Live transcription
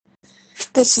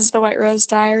This is the White Rose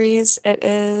Diaries. It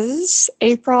is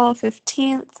April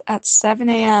 15th at 7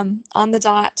 a.m. on the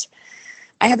dot.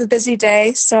 I have a busy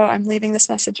day, so I'm leaving this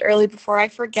message early before I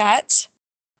forget.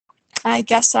 I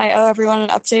guess I owe everyone an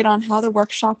update on how the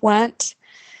workshop went.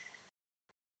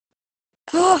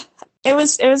 Oh, it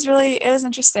was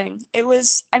interesting.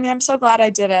 I'm so glad I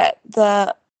did it.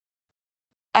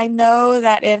 I know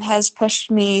that it has pushed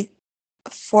me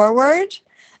forward.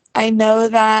 I know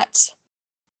that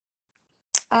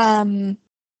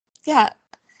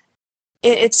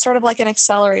it's sort of like an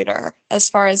accelerator as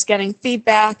far as getting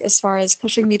feedback, as far as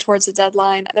pushing me towards a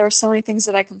deadline. There were so many things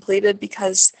that I completed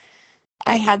because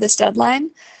I had this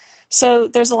deadline. So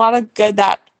there's a lot of good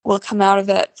that will come out of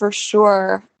it for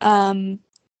sure.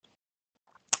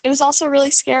 It was also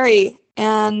really scary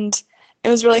and it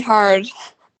was really hard.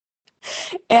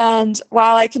 And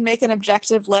while I can make an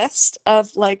objective list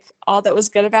of like all that was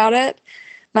good about it,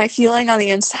 my feeling on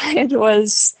the inside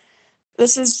was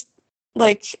this is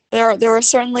like there were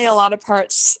certainly a lot of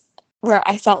parts where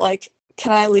I felt like,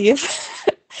 can I leave?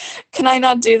 Can I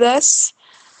not do this?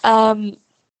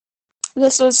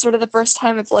 This was sort of the first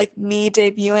time of like me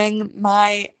debuting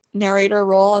my narrator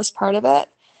role as part of it.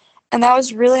 And that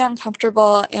was really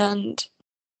uncomfortable, and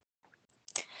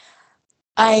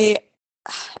I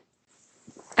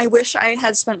wish I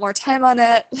had spent more time on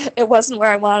it. It wasn't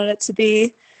where I wanted it to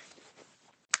be,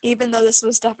 even though this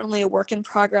was definitely a work in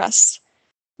progress.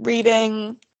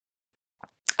 Reading,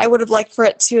 I would have liked for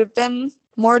it to have been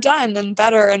more done and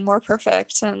better and more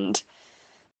perfect, and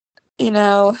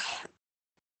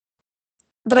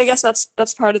but I guess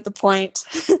that's part of the point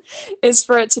is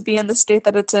for it to be in the state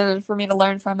that it's in and for me to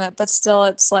learn from it. But still,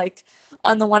 it's like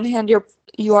on the one hand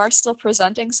you are still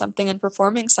presenting something and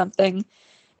performing something,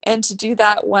 and to do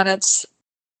that when it's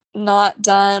not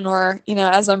done, or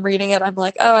as I'm reading it I'm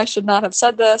like, oh, I should not have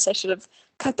said this, I should have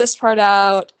cut this part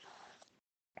out.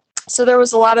 So there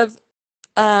was a lot of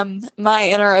my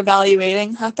inner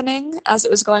evaluating happening as it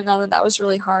was going on, and that was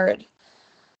really hard.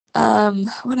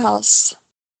 What else?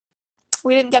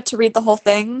 We didn't get to read the whole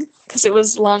thing because it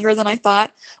was longer than I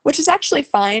thought, which is actually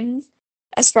fine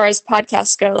as far as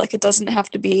podcasts go. Like, it doesn't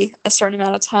have to be a certain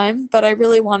amount of time, but I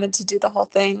really wanted to do the whole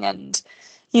thing, and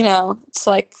it's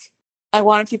like I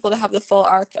wanted people to have the full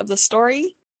arc of the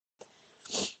story.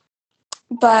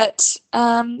 But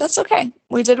that's okay.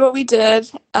 We did what we did.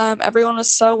 Everyone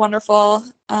was so wonderful.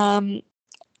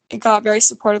 It got very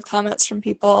supportive comments from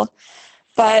people.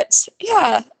 But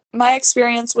yeah, my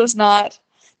experience was not,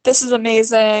 this is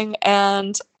amazing,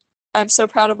 and I'm so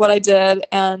proud of what I did,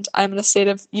 and I'm in a state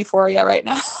of euphoria right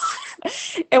now.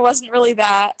 It wasn't really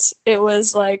that. It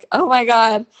was like, oh my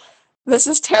God, this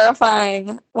is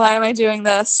terrifying. Why am I doing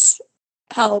this?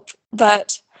 Help.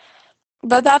 But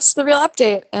that's the real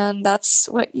update, and that's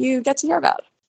what you get to hear about.